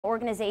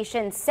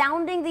Organization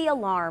sounding the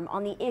alarm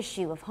on the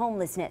issue of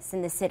homelessness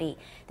in the city.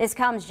 This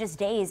comes just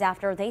days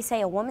after they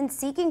say a woman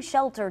seeking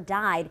shelter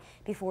died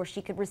before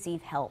she could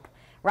receive help.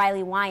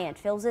 Riley Wyant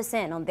fills us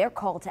in on their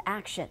call to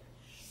action.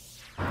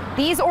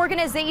 These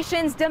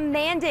organizations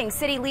demanding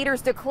city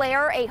leaders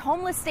declare a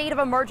homeless state of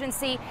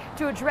emergency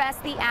to address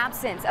the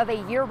absence of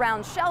a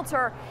year-round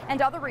shelter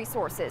and other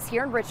resources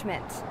here in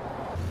Richmond.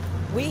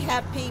 We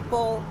have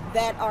people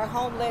that are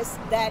homeless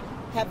that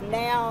have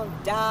now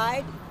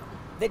died.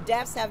 The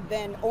deaths have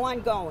been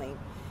ongoing.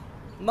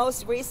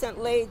 Most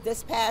recently,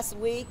 this past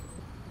week,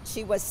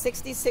 she was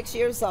 66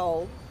 years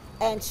old,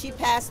 and she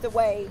passed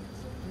away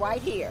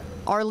right here.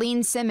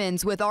 Arlene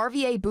Simmons with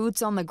RVA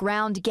boots on the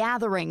ground,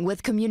 gathering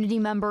with community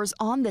members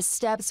on the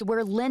steps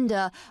where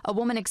Linda, a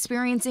woman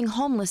experiencing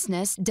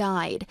homelessness,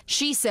 died.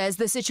 She says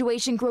the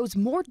situation grows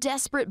more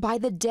desperate by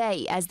the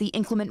day as the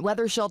inclement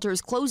weather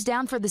shelters closed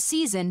down for the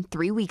season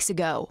 3 weeks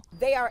ago.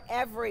 They are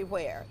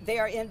everywhere. They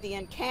are in the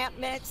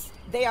encampments.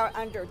 They are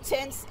under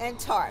tents and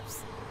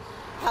tarps.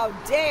 How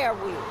dare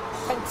we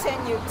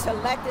continue to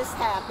let this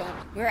happen?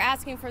 We're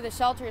asking for the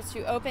shelters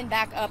to open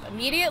back up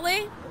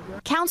immediately.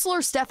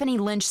 Councilor Stephanie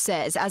Lynch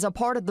says as a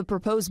part of the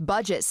proposed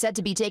budget set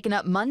to be taken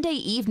up Monday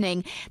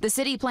evening, the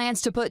city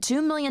plans to put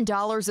 $2 million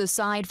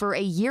aside for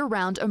a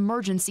year-round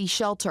emergency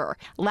shelter.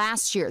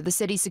 Last year, the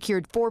city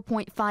secured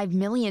 $4.5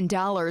 million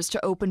to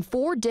open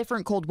 4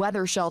 different cold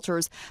weather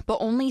shelters, but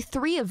only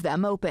 3 of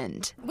them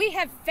opened. We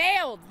have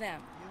failed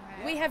them.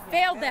 We have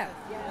failed them.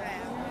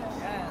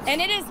 And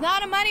it is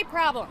not a money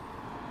problem.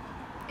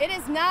 It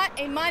is not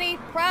a money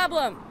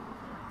problem.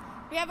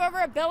 We have over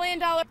 $1 billion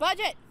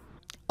budget.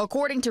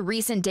 According to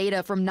recent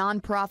data from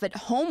nonprofit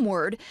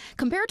Homeward,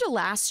 compared to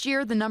last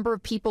year, the number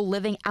of people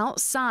living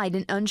outside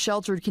in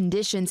unsheltered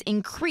conditions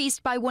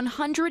increased by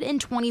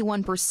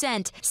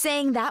 121%,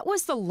 saying that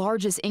was the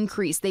largest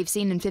increase they've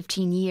seen in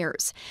 15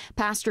 years.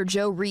 Pastor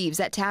Joe Reeves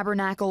at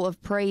Tabernacle of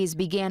Praise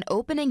began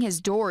opening his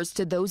doors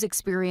to those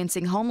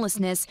experiencing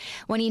homelessness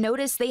when he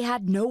noticed they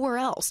had nowhere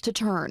else to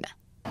turn.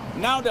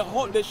 Now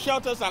the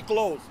shelters are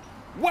closed.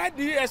 Where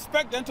do you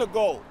expect them to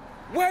go?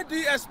 Where do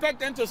you expect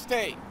them to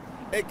stay?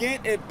 Again,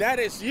 if that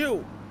is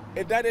you,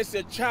 if that is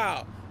your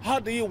child, how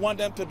do you want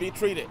them to be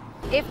treated?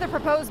 If the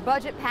proposed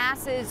budget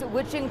passes,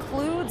 which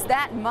includes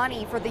that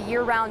money for the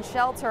year-round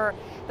shelter,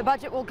 the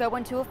budget will go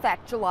into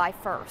effect July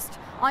 1st.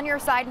 On your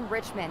side in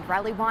Richmond,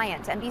 Riley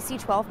Wyant, NBC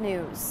 12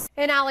 News.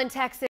 In Allen, Texas.